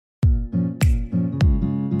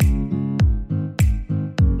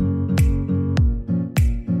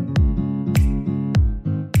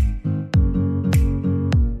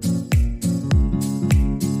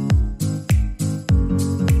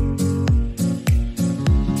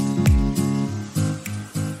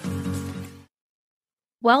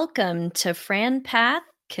Welcome to Fran Path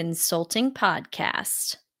Consulting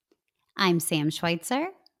Podcast. I'm Sam Schweitzer.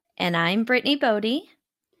 And I'm Brittany Bodie.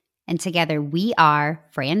 And together we are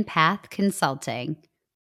Fran Path Consulting.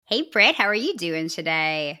 Hey, Britt, how are you doing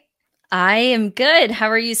today? I am good.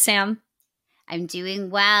 How are you, Sam? I'm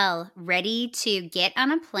doing well. Ready to get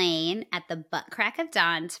on a plane at the butt crack of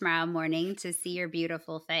dawn tomorrow morning to see your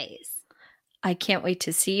beautiful face. I can't wait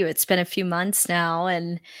to see you. It's been a few months now,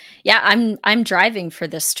 and yeah, I'm driving for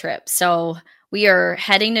this trip. So we are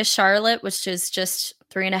heading to Charlotte, which is just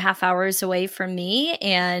 3.5 hours away from me,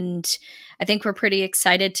 and I think we're pretty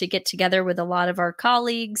excited to get together with a lot of our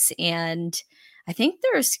colleagues. And I think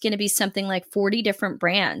there's going to be something like 40 different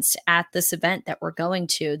brands at this event that we're going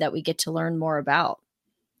to that we get to learn more about.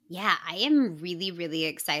 Yeah, I am really, really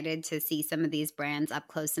excited to see some of these brands up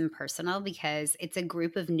close and personal because it's a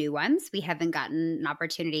group of new ones. We haven't gotten an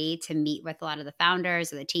opportunity to meet with a lot of the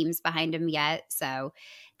founders or the teams behind them yet. So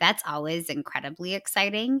that's always incredibly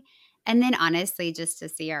exciting. And then honestly, just to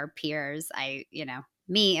see our peers,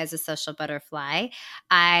 me as a social butterfly,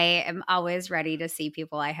 I am always ready to see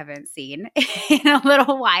people I haven't seen in a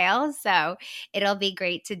little while. So it'll be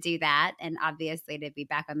great to do that. And obviously to be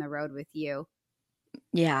back on the road with you.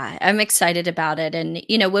 Yeah, I'm excited about it. And,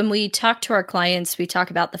 when we talk to our clients, we talk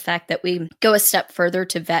about the fact that we go a step further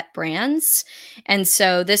to vet brands. And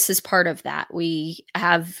so this is part of that. We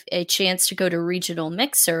have a chance to go to regional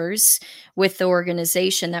mixers with the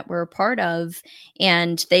organization that we're a part of,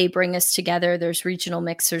 and they bring us together. There's regional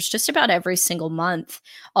mixers just about every single month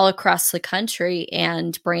all across the country,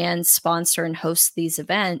 and brands sponsor and host these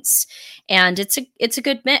events. And it's a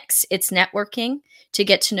good mix. It's networking to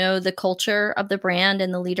get to know the culture of the brand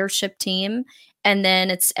and the leadership team. And then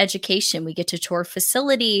it's education. We get to tour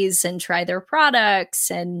facilities and try their products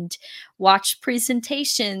and watch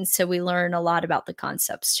presentations. So we learn a lot about the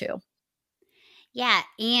concepts too. Yeah,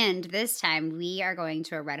 and this time we are going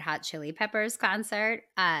to a Red Hot Chili Peppers concert.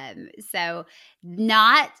 So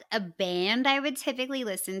not a band I would typically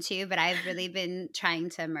listen to, but I've really been trying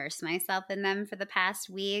to immerse myself in them for the past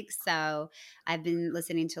week. So I've been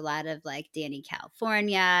listening to a lot of like Danny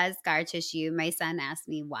California, Scar Tissue. My son asked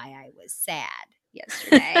me why I was sad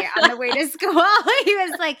yesterday on the way to school. He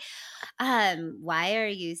was like, why are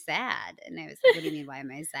you sad? And I was like, what do you mean, why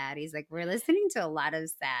am I sad? He's like, we're listening to a lot of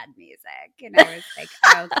sad music. And I was like,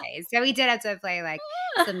 okay. So we did have to play like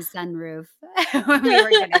some Sunroof when we were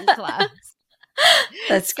getting close.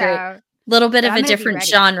 That's great. A little bit of a different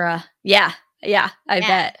genre. Yeah. I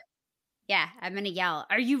bet. Yeah. I'm going to yell,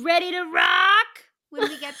 are you ready to rock when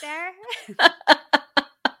we get there?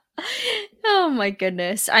 Oh my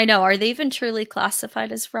goodness. I know. Are they even truly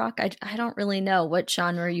classified as rock? I don't really know what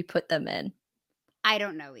genre you put them in. I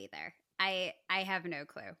don't know either. I have no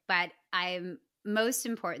clue. But most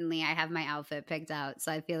importantly, I have my outfit picked out.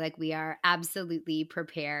 So I feel like we are absolutely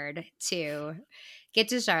prepared to get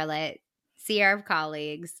to Charlotte, see our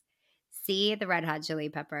colleagues, see the Red Hot Chili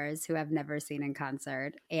Peppers, who I've never seen in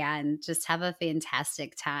concert, and just have a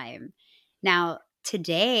fantastic time. Now,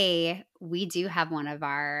 today, we do have one of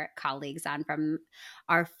our colleagues on from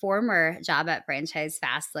our former job at Franchise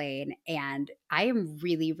Fastlane. And I am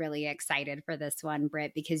really, really excited for this one,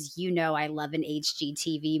 Britt, because I love an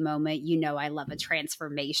HGTV moment. I love a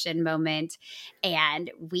transformation moment.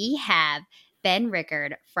 And we have Ben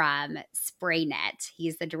Rickard from SprayNet.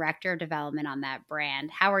 He's the director of development on that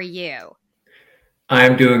brand. How are you?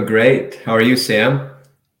 I'm doing great. How are you, Sam?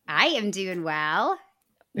 I am doing well.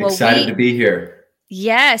 Excited to be here.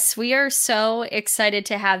 Yes, we are so excited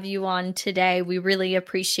to have you on today. We really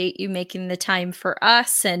appreciate you making the time for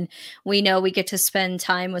us. And we know we get to spend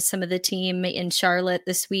time with some of the team in Charlotte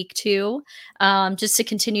this week too, just to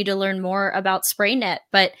continue to learn more about SprayNet.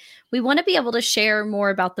 But we want to be able to share more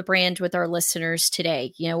about the brand with our listeners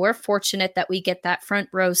today. We're fortunate that we get that front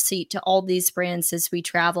row seat to all these brands as we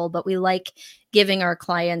travel, but we like giving our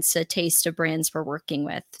clients a taste of brands we're working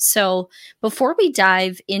with. So before we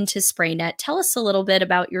dive into SprayNet, tell us a little bit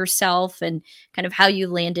about yourself and kind of how you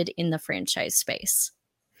landed in the franchise space.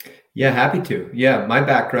 Yeah, happy to. Yeah, my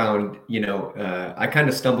background, I kind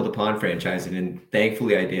of stumbled upon franchising, and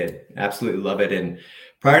thankfully I did. Absolutely love it. And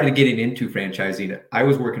prior to getting into franchising, I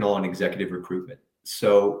was working all on executive recruitment.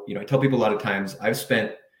 So, I tell people a lot of times I've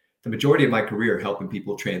spent the majority of my career helping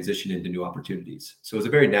people transition into new opportunities. So it was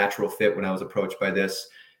a very natural fit when I was approached by this.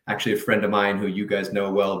 Actually, a friend of mine who you guys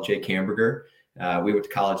know well, Jake Hamburger, we went to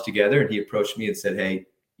college together, and he approached me and said, hey,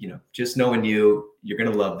 just knowing you're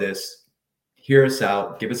going to love this. Hear us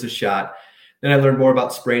out, give us a shot. Then I learned more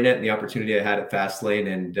about SprayNet and the opportunity I had at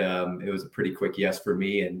Fastlane, and it was a pretty quick yes for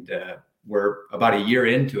me. And we're about a year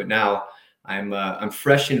into it now. I'm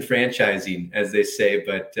fresh in franchising, as they say,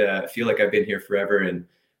 but I feel like I've been here forever and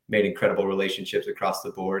made incredible relationships across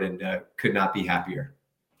the board, and could not be happier.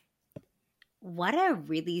 What a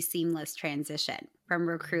really seamless transition from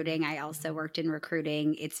recruiting. I also worked in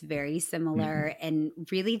recruiting. It's very similar, and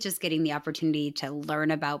really just getting the opportunity to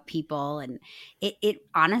learn about people. And it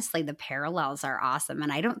honestly, the parallels are awesome.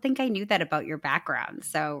 And I don't think I knew that about your background.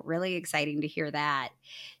 So, really exciting to hear that.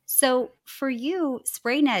 So, for you,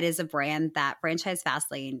 SprayNet is a brand that Franchise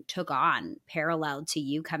Fastlane took on parallel to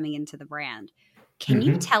you coming into the brand. Can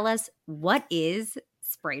you Hmm. tell us what is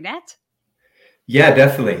SprayNet? Yeah,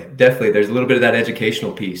 definitely. Definitely. There's a little bit of that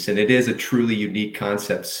educational piece, and it is a truly unique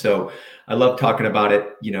concept. So I love talking about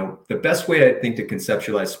it. The best way I think to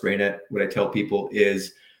conceptualize SprayNet, what I tell people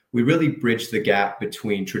is we really bridge the gap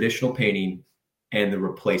between traditional painting and the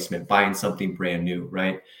replacement, buying something brand new,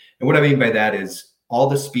 right? And what I mean by that is all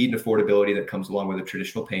the speed and affordability that comes along with a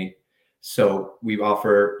traditional paint. So we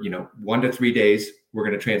offer, 1 to 3 days, we're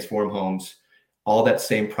going to transform homes, all that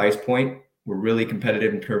same price point. We're really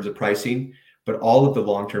competitive in terms of pricing, but all of the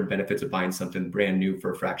long-term benefits of buying something brand new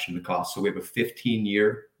for a fraction of the cost. So we have a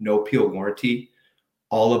 15-year no peel warranty.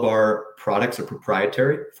 All of our products are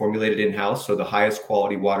proprietary, formulated in-house. So the highest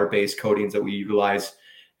quality water-based coatings that we utilize.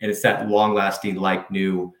 And it's that long-lasting, like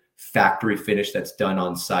new factory finish that's done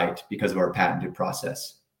on site because of our patented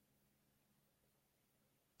process.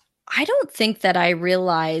 I don't think that I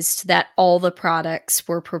realized that all the products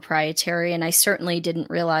were proprietary, and I certainly didn't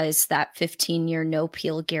realize that 15-year no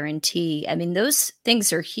peel guarantee. I mean, those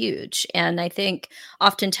things are huge, and I think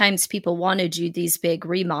oftentimes people wanna do these big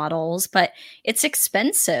remodels, but it's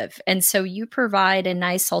expensive, and so you provide a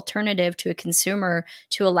nice alternative to a consumer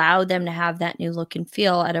to allow them to have that new look and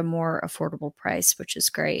feel at a more affordable price, which is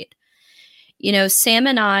great. Sam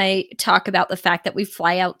and I talk about the fact that we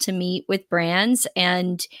fly out to meet with brands,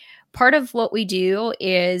 and part of what we do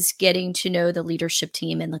is getting to know the leadership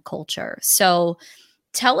team and the culture. So,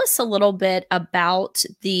 tell us a little bit about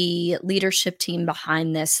the leadership team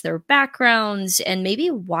behind this, their backgrounds, and maybe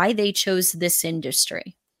why they chose this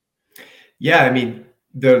industry. Yeah, I mean,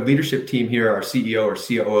 the leadership team here, our CEO or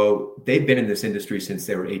COO, they've been in this industry since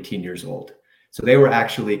they were 18 years old. So they were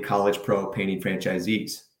actually college pro painting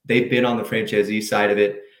franchisees. They've been on the franchisee side of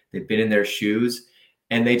it. They've been in their shoes,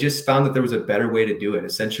 and they just found that there was a better way to do it.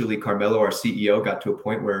 Essentially, Carmelo, our CEO, got to a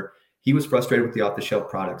point where he was frustrated with the off-the-shelf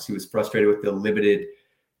products. He was frustrated with the limited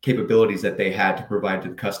capabilities that they had to provide to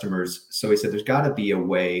the customers. So he said, there's got to be a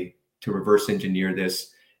way to reverse engineer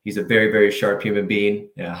this. He's a very, very sharp human being,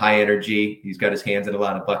 high energy. He's got his hands in a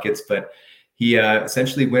lot of buckets, but he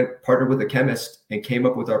essentially partnered with a chemist and came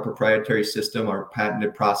up with our proprietary system, our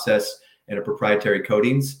patented process, and our proprietary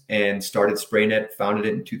coatings, and started SprayNet, founded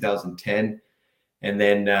it in 2010. And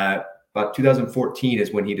then about 2014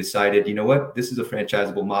 is when he decided, you know what, this is a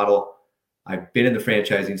franchisable model. I've been in the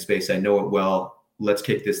franchising space. I know it well. Let's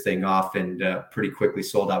kick this thing off, and pretty quickly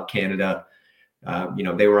sold out Canada.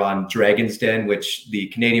 They were on Dragon's Den, which the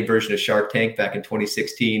Canadian version of Shark Tank back in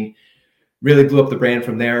 2016, really blew up the brand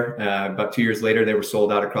from there. About 2 years later, they were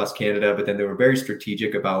sold out across Canada, but then they were very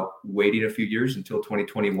strategic about waiting a few years until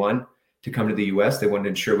 2021 to come to the US. They wanted to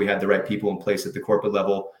ensure we had the right people in place at the corporate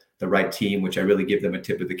level, the right team, which I really give them a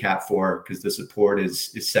tip of the cap for, because the support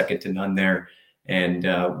is second to none there. And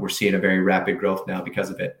we're seeing a very rapid growth now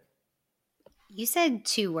because of it. You said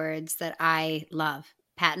two words that I love: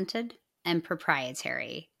 patented and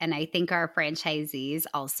proprietary. And I think our franchisees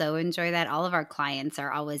also enjoy that. All of our clients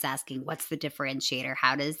are always asking, what's the differentiator?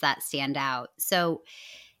 How does that stand out? So,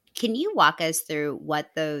 can you walk us through what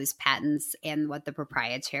those patents and what the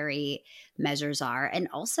proprietary measures are? And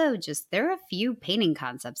also, just there are a few painting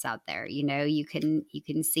concepts out there. You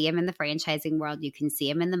can see them in the franchising world, you can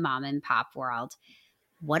see them in the mom and pop world.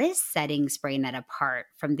 What is setting SprayNet apart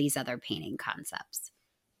from these other painting concepts?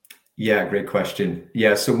 Yeah, great question.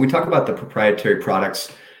 Yeah, so when we talk about the proprietary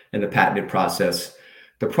products and the patented process,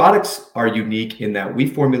 the products are unique in that we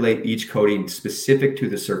formulate each coating specific to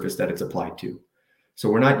the surface that it's applied to. So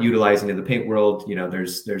we're not utilizing in the paint world,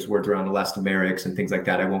 there's words around elastomerics and things like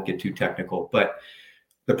that. I won't get too technical, but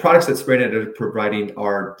the products that SprayNet is providing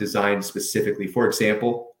are designed specifically. For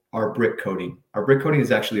example, our brick coating. Our brick coating is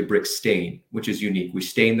actually a brick stain, which is unique. We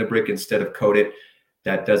stain the brick instead of coat it.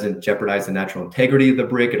 That doesn't jeopardize the natural integrity of the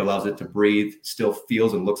brick. It allows it to breathe, still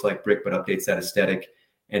feels and looks like brick, but updates that aesthetic.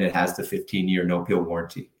 And it has the 15-year no peel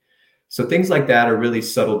warranty. So things like that are really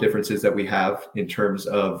subtle differences that we have in terms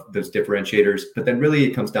of those differentiators. But then really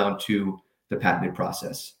it comes down to the patented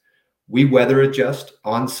process. We weather adjust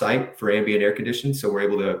on site for ambient air conditions. So we're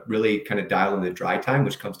able to really kind of dial in the dry time,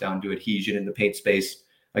 which comes down to adhesion in the paint space.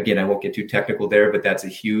 Again, I won't get too technical there, but that's a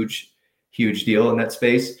huge huge deal in that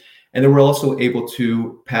space. And then we're also able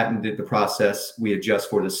to patent the process we adjust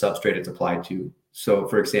for the substrate it's applied to. So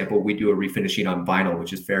for example, we do a refinishing on vinyl,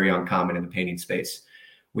 which is very uncommon in the painting space.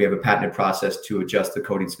 We have a patented process to adjust the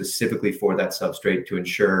coating specifically for that substrate to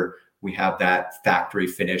ensure we have that factory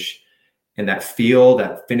finish and that feel,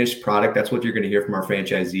 that finished product. That's what you're going to hear from our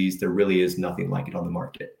franchisees. There really is nothing like it on the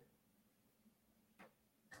market.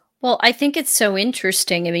 Well, I think it's so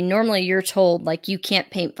interesting. I mean, normally you're told like you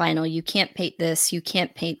can't paint vinyl, you can't paint this, you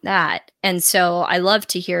can't paint that. And so I love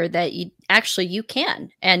to hear that you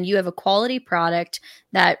can, and you have a quality product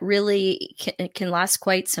that really can last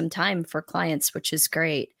quite some time for clients, which is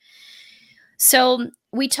great. So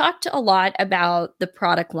we talked a lot about the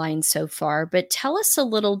product line so far, but tell us a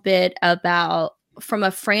little bit about from a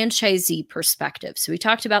franchisee perspective. So we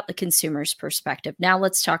talked about the consumer's perspective. Now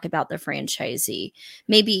let's talk about the franchisee.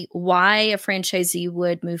 Maybe why a franchisee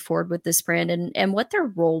would move forward with this brand and what their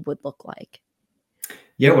role would look like.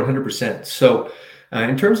 Yeah, 100%. So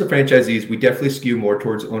in terms of franchisees, we definitely skew more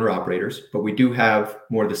towards owner operators, but we do have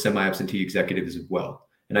more of the semi-absentee executives as well.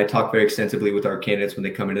 And I talk very extensively with our candidates when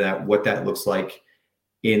they come into that, what that looks like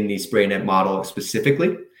in the SprayNet model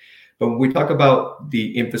specifically. But when we talk about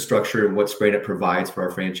the infrastructure and what SprayNet provides for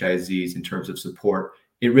our franchisees in terms of support,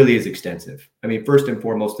 it really is extensive. I mean, first and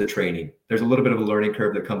foremost, the training. There's a little bit of a learning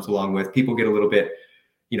curve that comes along with. People get a little bit,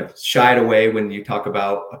 shied away when you talk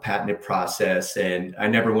about a patented process. And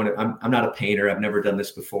I'm not a painter. I've never done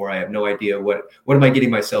this before. I have no idea what am I getting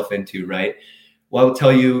myself into, right? Well, I will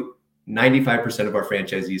tell you, 95% of our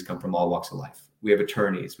franchisees come from all walks of life. We have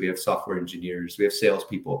attorneys, we have software engineers, we have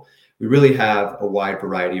salespeople. We really have a wide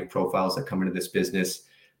variety of profiles that come into this business.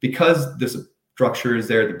 Because the structure is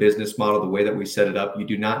there, the business model, the way that we set it up, you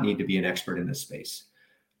do not need to be an expert in this space.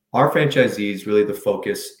 Our franchisees, really the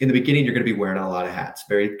focus, in the beginning, you're going to be wearing a lot of hats,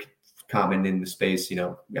 very common in the space.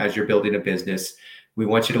 As you're building a business, we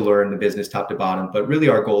want you to learn the business top to bottom, but really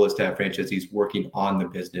our goal is to have franchisees working on the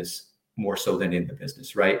business more so than in the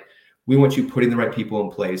business, right? We want you putting the right people in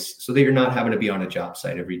place so that you're not having to be on a job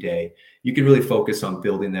site every day. You can really focus on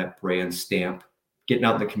building that brand stamp, getting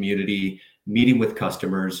out in the community, meeting with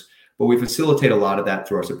customers, but we facilitate a lot of that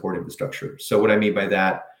through our support infrastructure. So what I mean by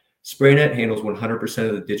that, SprayNet handles 100%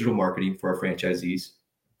 of the digital marketing for our franchisees.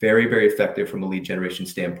 Very, very effective from a lead generation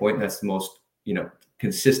standpoint. And that's the most,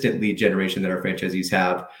 consistent lead generation that our franchisees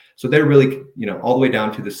have. So they're really, all the way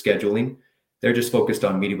down to the scheduling. They're just focused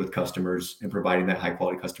on meeting with customers and providing that high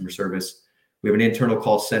quality customer service. We have an internal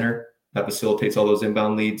call center that facilitates all those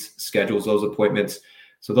inbound leads, schedules those appointments.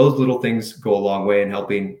 So those little things go a long way in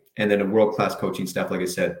helping. And then a world-class coaching staff, like I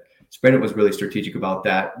said. SprayNet was really strategic about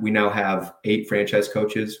that. We now have 8 franchise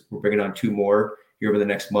coaches. We're bringing on 2 more here over the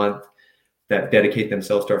next month that dedicate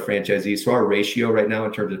themselves to our franchisees. So our ratio right now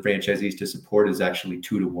in terms of franchisees to support is actually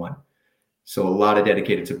 2 to 1. So a lot of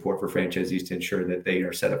dedicated support for franchisees to ensure that they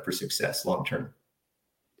are set up for success long-term.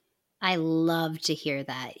 I love to hear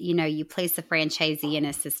that. You place a franchisee in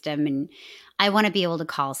a system, and I want to be able to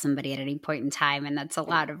call somebody at any point in time. And that's a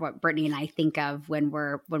lot of what Brittany and I think of when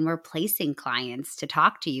we're placing clients to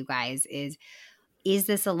talk to you guys is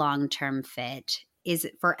this a long-term fit? Is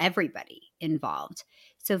it for everybody involved?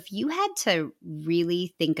 So if you had to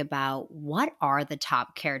really think about what are the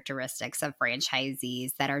top characteristics of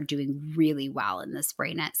franchisees that are doing really well in the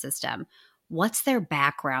SprayNet system, what's their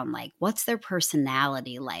background like? What's their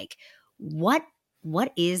personality like? What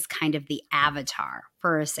is kind of the avatar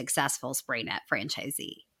for a successful SprayNet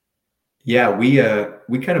franchisee? Yeah, we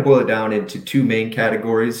kind of boil it down into 2 main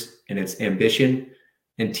categories, and it's ambition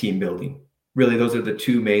and team building. Really, those are the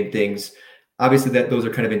 2 main things. Obviously, those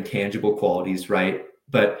are kind of intangible qualities, right?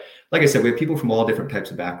 But like I said, we have people from all different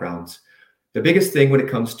types of backgrounds. The biggest thing when it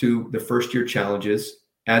comes to the first year challenges,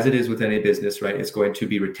 as it is with any business, right, it's going to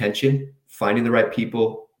be retention, finding the right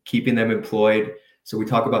people, keeping them employed. So we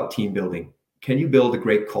talk about team building. Can you build a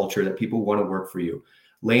great culture that people want to work for you?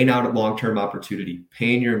 Laying out a long-term opportunity,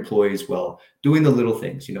 paying your employees well, doing the little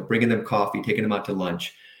things, bringing them coffee, taking them out to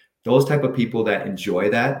lunch. Those type of people that enjoy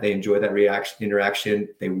that, they enjoy that interaction.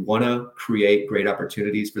 They want to create great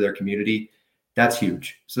opportunities for their community. That's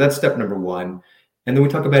huge. So that's step number 1. And then we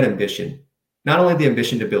talk about ambition. Not only the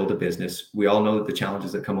ambition to build a business, we all know that the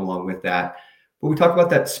challenges that come along with that, but we talk about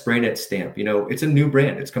that SprayNet stamp. It's a new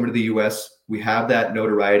brand. It's coming to the US. We have that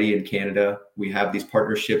notoriety in Canada. We have these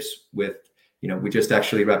partnerships with, we just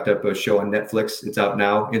actually wrapped up a show on Netflix. It's out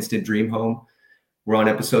now, Instant Dream Home. We're on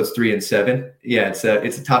episodes 3 and 7. Yeah, it's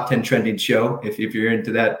a top 10 trending show. If you're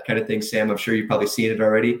into that kind of thing, Sam, I'm sure you've probably seen it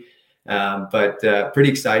already. But pretty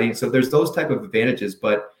exciting. So there's those type of advantages,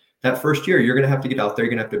 but that first year, you're going to have to get out there.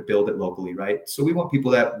 You're going to have to build it locally, right? So we want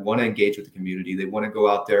people that want to engage with the community. They want to go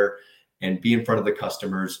out there and be in front of the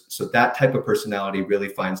customers. So that type of personality really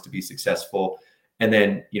finds to be successful. And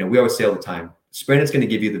then, we always say all the time, Sprint going to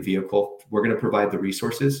give you the vehicle. We're going to provide the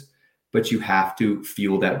resources, but you have to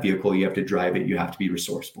fuel that vehicle. You have to drive it. You have to be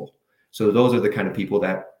resourceful. So those are the kind of people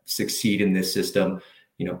that succeed in this system,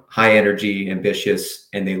 high energy, ambitious,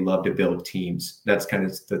 and they love to build teams. That's kind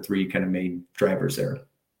of the three kind of main drivers there.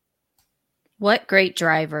 What great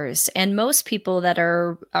drivers. And most people that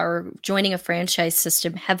are joining a franchise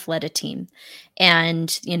system have led a team. And,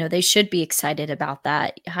 they should be excited about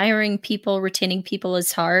that. Hiring people, retaining people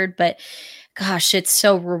is hard, but gosh, it's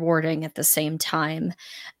so rewarding at the same time.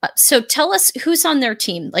 So tell us who's on their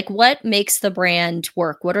team. Like, what makes the brand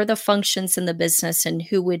work? What are the functions in the business, and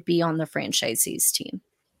who would be on the franchisees team?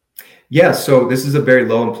 Yeah, so this is a very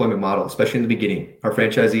low employment model, especially in the beginning. Our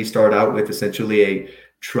franchisees start out with essentially a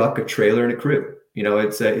truck, a trailer, and a crew.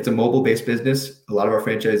 It's a mobile-based business. A lot of our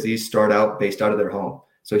franchisees start out based out of their home.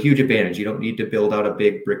 So huge advantage. You don't need to build out a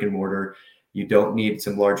big brick and mortar. You don't need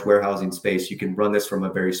some large warehousing space. You can run this from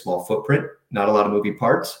a very small footprint, not a lot of moving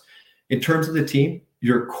parts. In terms of the team,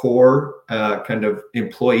 your core kind of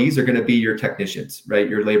employees are going to be your technicians, right?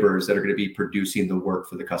 Your laborers that are going to be producing the work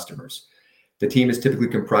for the customers. The team is typically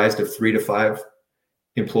comprised of 3 to 5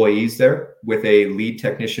 employees there, with a lead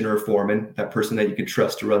technician or a foreman, that person that you can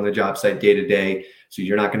trust to run the job site day to day. So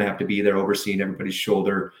you're not going to have to be there overseeing everybody's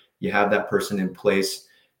shoulder. You have that person in place.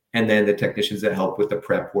 And then the technicians that help with the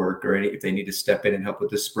prep work, or if they need to step in and help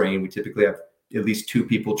with the spraying. We typically have at least 2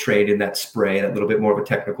 people trained in that spray, that little bit more of a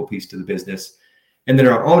technical piece to the business. And then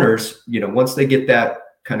our owners, once they get that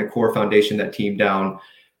kind of core foundation, that team down,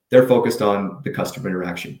 they're focused on the customer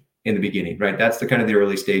interaction in the beginning, right? That's the kind of the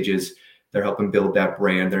early stages. They're helping build that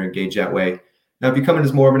brand. They're engaged that way. Now, if you come in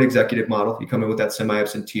as more of an executive model, you come in with that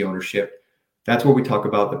semi-absentee ownership, that's where we talk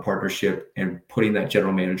about the partnership and putting that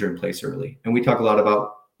general manager in place early. And we talk a lot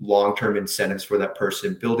about long-term incentives for that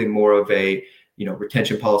person, building more of a,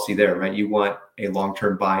 retention policy there, right? You want a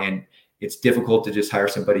long-term buy-in. It's difficult to just hire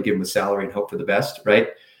somebody, give them a salary and hope for the best, right?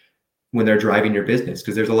 When they're driving your business,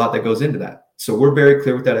 because there's a lot that goes into that. So we're very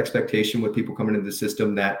clear with that expectation with people coming into the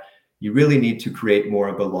system, that you really need to create more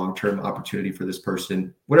of a long-term opportunity for this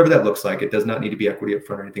person, whatever that looks like. It does not need to be equity up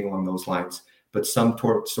front or anything along those lines, but some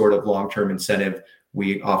sort of long-term incentive.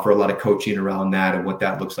 We offer a lot of coaching around that and what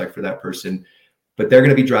that looks like for that person. But they're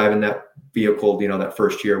going to be driving that vehicle, that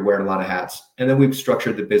first year, wearing a lot of hats. And then we've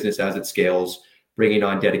structured the business as it scales, bringing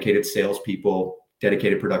on dedicated salespeople,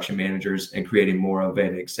 dedicated production managers, and creating more of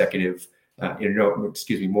an executive,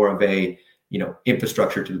 more of a,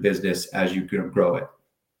 infrastructure to the business as you grow it.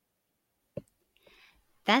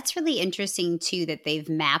 That's really interesting too, that they've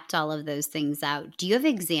mapped all of those things out. Do you have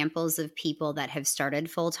examples of people that have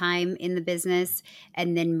started full-time in the business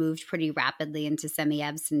and then moved pretty rapidly into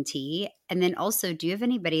semi-absentee? And then also, do you have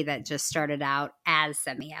anybody that just started out as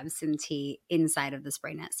semi-absentee inside of the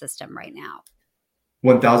SprayNet system right now?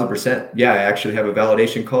 1000%. Yeah, I actually have a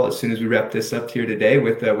validation call as soon as we wrap this up here today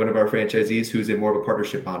with one of our franchisees who's in more of a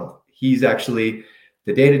partnership model. He's actually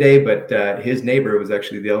the day-to-day, but his neighbor was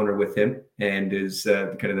actually the owner with him and is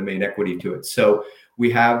kind of the main equity to it. So we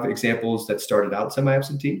have examples that started out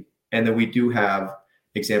semi-absentee, and then we do have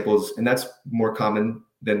examples, and that's more common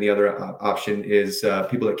than the other option, is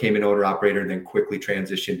people that came in owner-operator and then quickly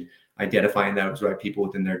transitioned, identifying those right people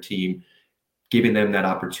within their team, giving them that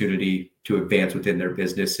opportunity to advance within their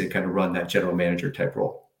business and kind of run that general manager type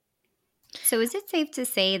role. So is it safe to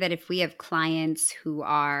say that if we have clients who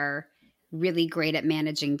are really great at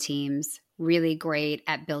managing teams, really great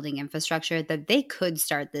at building infrastructure, that they could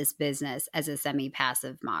start this business as a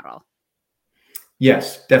semi-passive model?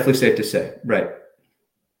 Yes, definitely safe to say. Right.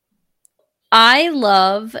 I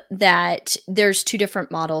love that there's 2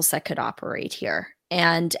 different models that could operate here.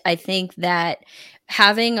 And I think that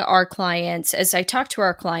having our clients, as I talk to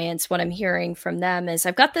our clients, what I'm hearing from them is,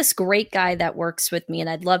 I've got this great guy that works with me and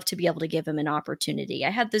I'd love to be able to give him an opportunity. I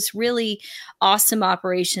had this really awesome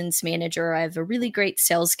operations manager. I have a really great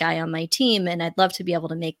sales guy on my team, and I'd love to be able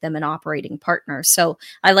to make them an operating partner. So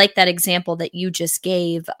I like that example that you just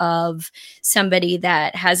gave of somebody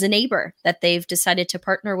that has a neighbor that they've decided to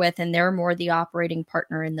partner with, and they're more the operating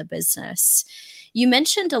partner in the business. You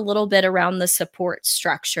mentioned a little bit around the support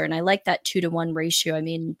structure, and I like that 2-to-1 ratio. I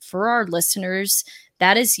mean, for our listeners,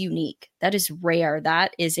 that is unique. That is rare.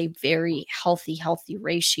 That is a very healthy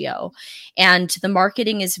ratio. And the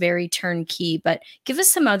marketing is very turnkey, but give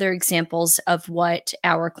us some other examples of what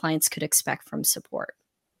our clients could expect from support.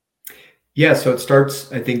 Yeah, so it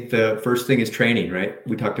starts, I think the first thing is training, right?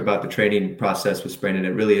 We talked about the training process with Sprint, and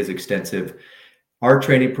it really is extensive. Our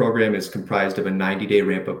training program is comprised of a 90-day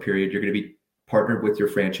ramp-up period. You're going to be partnered with your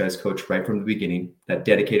franchise coach right from the beginning, that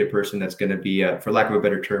dedicated person that's going to be, for lack of a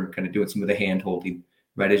better term, kind of doing some of the hand holding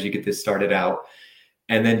right as you get this started out.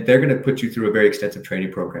 And then they're going to put you through a very extensive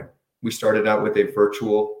training program. We started out with a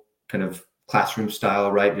virtual kind of classroom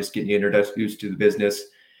style, right? Just getting you introduced to the business.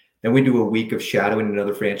 Then we do a week of shadowing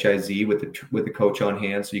another franchisee with the coach on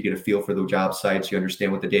hand. So you get a feel for the job sites. You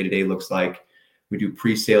understand what the day-to-day looks like. We do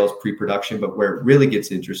pre-sales, pre-production, but where it really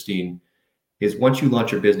gets interesting is once you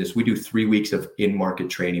launch your business, we do 3 weeks of in-market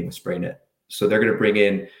training with SprayNet. So they're going to bring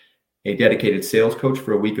in a dedicated sales coach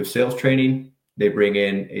for a week of sales training. They bring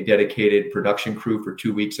in a dedicated production crew for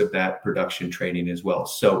 2 weeks of that production training as well.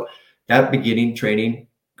 So that beginning training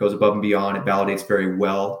goes above and beyond. It validates very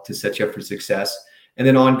well to set you up for success. And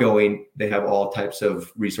then ongoing, they have all types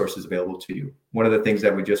of resources available to you. One of the things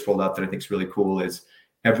that we just rolled out that I think is really cool is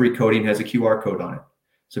every coating has a QR code on it.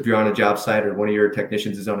 So if you're on a job site or one of your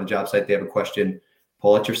technicians is on a job site, they have a question,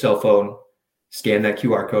 pull out your cell phone, scan that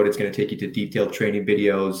QR code. It's going to take you to detailed training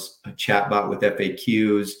videos, a chat bot with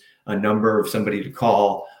FAQs, a number of somebody to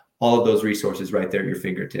call, all of those resources right there at your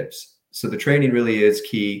fingertips. So the training really is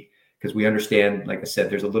key because we understand, like I said,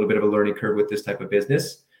 there's a little bit of a learning curve with this type of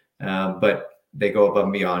business, but they go above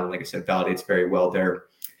and beyond. Like I said, validates very well there.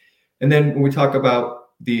 And then when we talk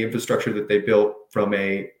about the infrastructure that they built from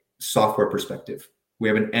a software perspective, we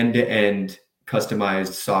have an end-to-end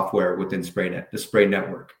customized software within SprayNet, the Spray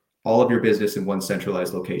Network, all of your business in one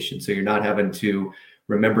centralized location. So you're not having to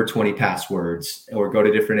remember 20 passwords or go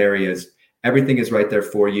to different areas. Everything is right there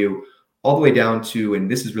for you, all the way down to, and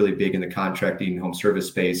this is really big in the contracting home service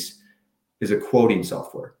space, is a quoting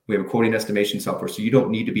software. We have a quoting estimation software. So you don't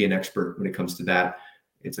need to be an expert when it comes to that.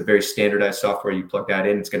 It's a very standardized software. You plug that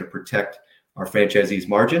in, it's going to protect our franchisees'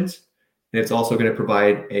 margins. And it's also going to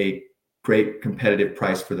provide a great competitive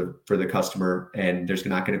price for the customer. And there's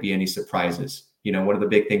not going to be any surprises. You know, one of the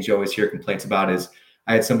big things you always hear complaints about is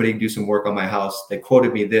I had somebody do some work on my house. They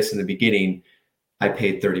quoted me this in the beginning. I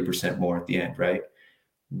paid 30% more at the end, right?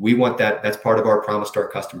 We want that. That's part of our promise to our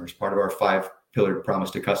customers, part of our 5-pillar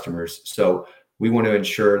promise to customers. So we want to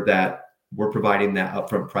ensure that we're providing that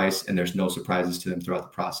upfront price and there's no surprises to them throughout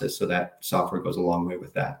the process. So that software goes a long way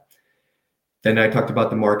with that. Then I talked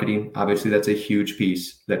about the marketing. Obviously, that's a huge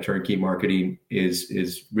piece. That turnkey marketing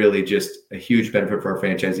is really just a huge benefit for our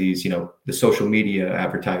franchisees. You know, the social media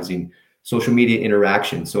advertising, social media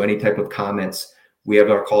interaction. So any type of comments, we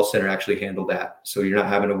have our call center actually handle that. So you're not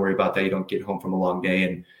having to worry about that. You don't get home from a long day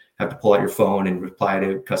and have to pull out your phone and reply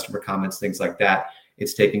to customer comments, things like that.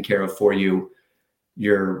 It's taken care of for you.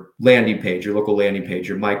 Your landing page, your local landing page,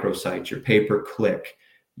 your microsite, your pay-per-click,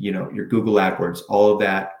 you know, your Google AdWords, all of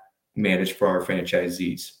that managed for our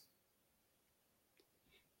franchisees.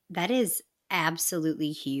 That is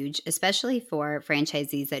absolutely huge, especially for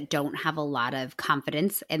franchisees that don't have a lot of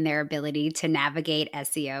confidence in their ability to navigate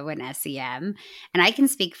SEO and SEM. And I can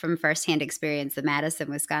speak from firsthand experience. The Madison,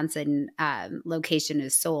 Wisconsin location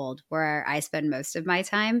is sold where I spend most of my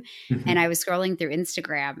time. And I was scrolling through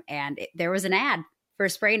Instagram and there was an ad for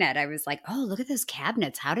SprayNet. I was like, oh, look at those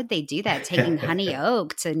cabinets. How did they do that? Taking honey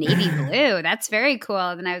oak to navy blue. That's very cool.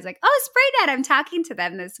 And I was like, oh, SprayNet, I'm talking to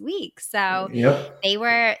them this week. So they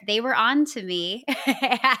were on to me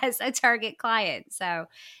as a target client. So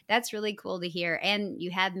that's really cool to hear. And you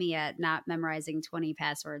had me at not memorizing 20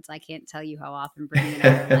 passwords. I can't tell you how often Brittany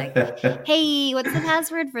and I were like, hey, what's the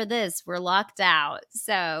password for this? We're locked out.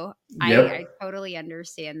 So I totally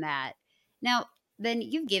understand that. Now, then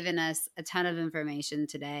you've given us a ton of information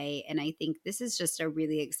today. And I think this is just a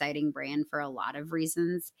really exciting brand for a lot of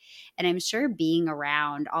reasons. And I'm sure being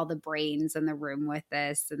around all the brains in the room with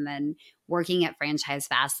this and then working at Franchise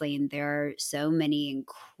Fastlane, there are so many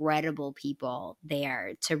incredible people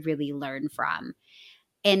there to really learn from.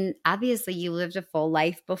 And obviously you lived a full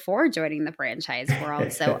life before joining the franchise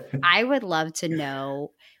world. So I would love to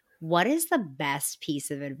know, what is the best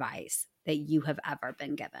piece of advice that you have ever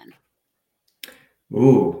been given?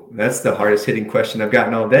 Ooh, that's the hardest hitting question I've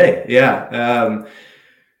gotten all day. Yeah.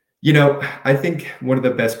 You know, I think one of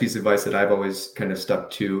the best pieces of advice that I've always kind of stuck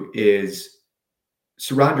to is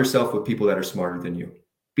surround yourself with people that are smarter than you.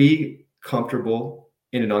 Be comfortable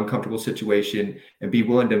in an uncomfortable situation and be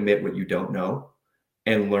willing to admit what you don't know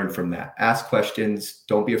and learn from that. Ask questions.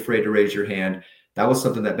 Don't be afraid to raise your hand. That was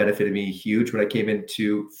something that benefited me huge when I came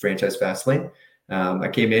into Franchise Fastlane. I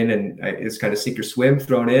came in and it's kind of sink or swim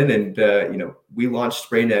thrown in. And, you know, we launched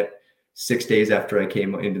SprayNet 6 days after I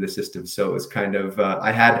came into the system. So it was kind of,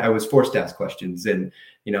 I was forced to ask questions and,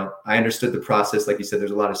 you know, I understood the process. Like you said,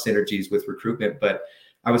 there's a lot of synergies with recruitment, but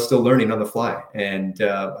I was still learning on the fly and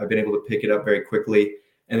I've been able to pick it up very quickly.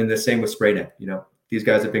 And then the same with SprayNet, you know, these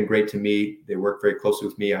guys have been great to me. They work very closely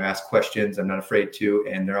with me. I ask questions. I'm not afraid to,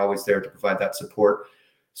 and they're always there to provide that support.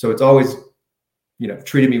 So it's always,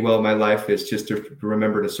 treated me well in my life, is just to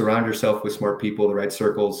remember to surround yourself with smart people, the right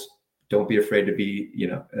circles. Don't be afraid to be,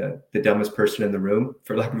 the dumbest person in the room,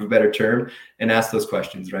 for lack of a better term, and ask those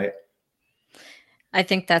questions, right? I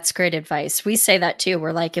think that's great advice. We say that too.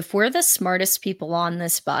 We're like, if we're the smartest people on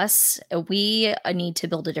this bus, we need to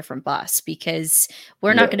build a different bus, because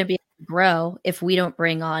we're not going to be able to grow if we don't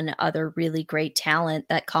bring on other really great talent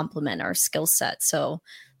that complement our skill set. So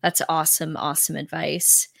that's awesome, awesome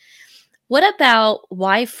advice. What about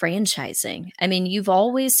why franchising? I mean, you've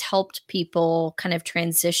always helped people kind of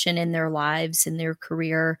transition in their lives, in their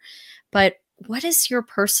career, but what is your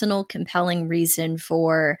personal compelling reason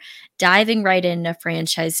for diving right into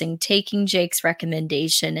franchising, taking Jake's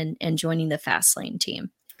recommendation, and joining the Fastlane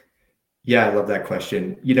team? Yeah, I love that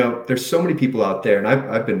question. There's so many people out there, and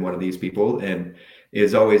I've been one of these people, and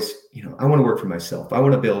is always, I want to work for myself. I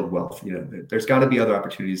want to build wealth. There's got to be other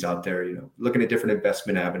opportunities out there, looking at different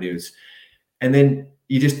investment avenues. And then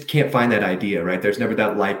you just can't find that idea, right? There's never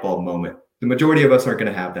that light bulb moment. The majority of us aren't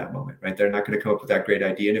going to have that moment, right? They're not going to come up with that great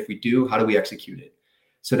idea. And if we do, how do we execute it?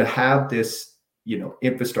 So to have this,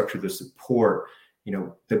 infrastructure, the support,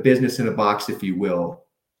 the business in a box, if you will,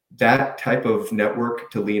 that type of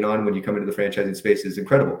network to lean on when you come into the franchising space is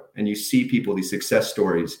incredible. And you see people, these success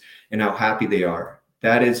stories, and how happy they are.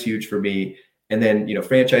 That is huge for me. And then,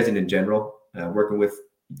 franchising in general, working with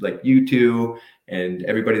like you two and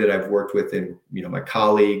everybody that I've worked with, and my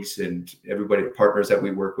colleagues and everybody, partners that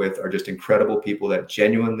we work with, are just incredible people that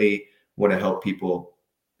genuinely want to help people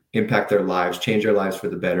impact their lives, change their lives for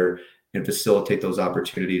the better, and facilitate those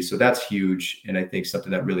opportunities. So that's huge, and I think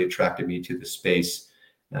something that really attracted me to the space,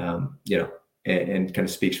 and kind of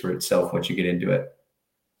speaks for itself once you get into it.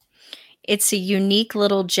 It's a unique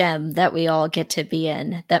little gem that we all get to be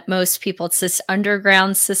in, that most people, it's this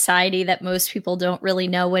underground society that most people don't really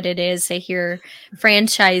know what it is. They hear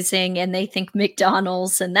franchising and they think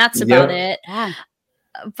McDonald's, and that's about it. Yeah.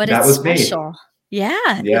 But That it's was me. special.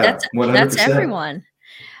 Yeah, Yeah, that's 100%. everyone.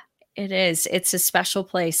 It is. It's a special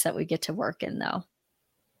place that we get to work in, though.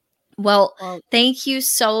 Well, thank you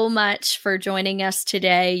so much for joining us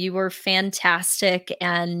today. You were fantastic,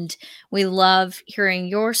 and we love hearing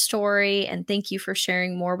your story. And thank you for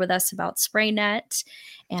sharing more with us about SprayNet.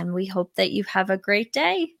 And we hope that you have a great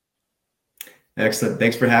day. Excellent.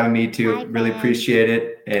 Thanks for having me too. Bye, really Ben. appreciate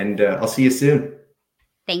it. And I'll see you soon.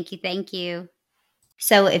 Thank you. Thank you.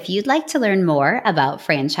 So if you'd like to learn more about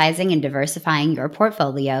franchising and diversifying your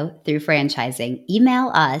portfolio through franchising, email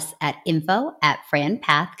us at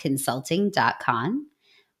info@franpathconsulting.com.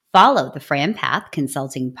 Follow the FranPath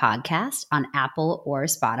Consulting podcast on Apple or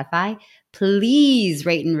Spotify. Please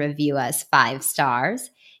rate and review us 5 stars.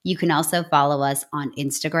 You can also follow us on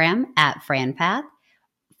Instagram at FranPath,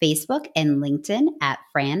 Facebook and LinkedIn at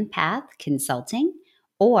FranPath Consulting,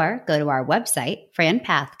 or go to our website,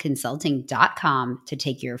 franpathconsulting.com, to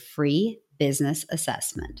take your free business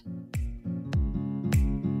assessment.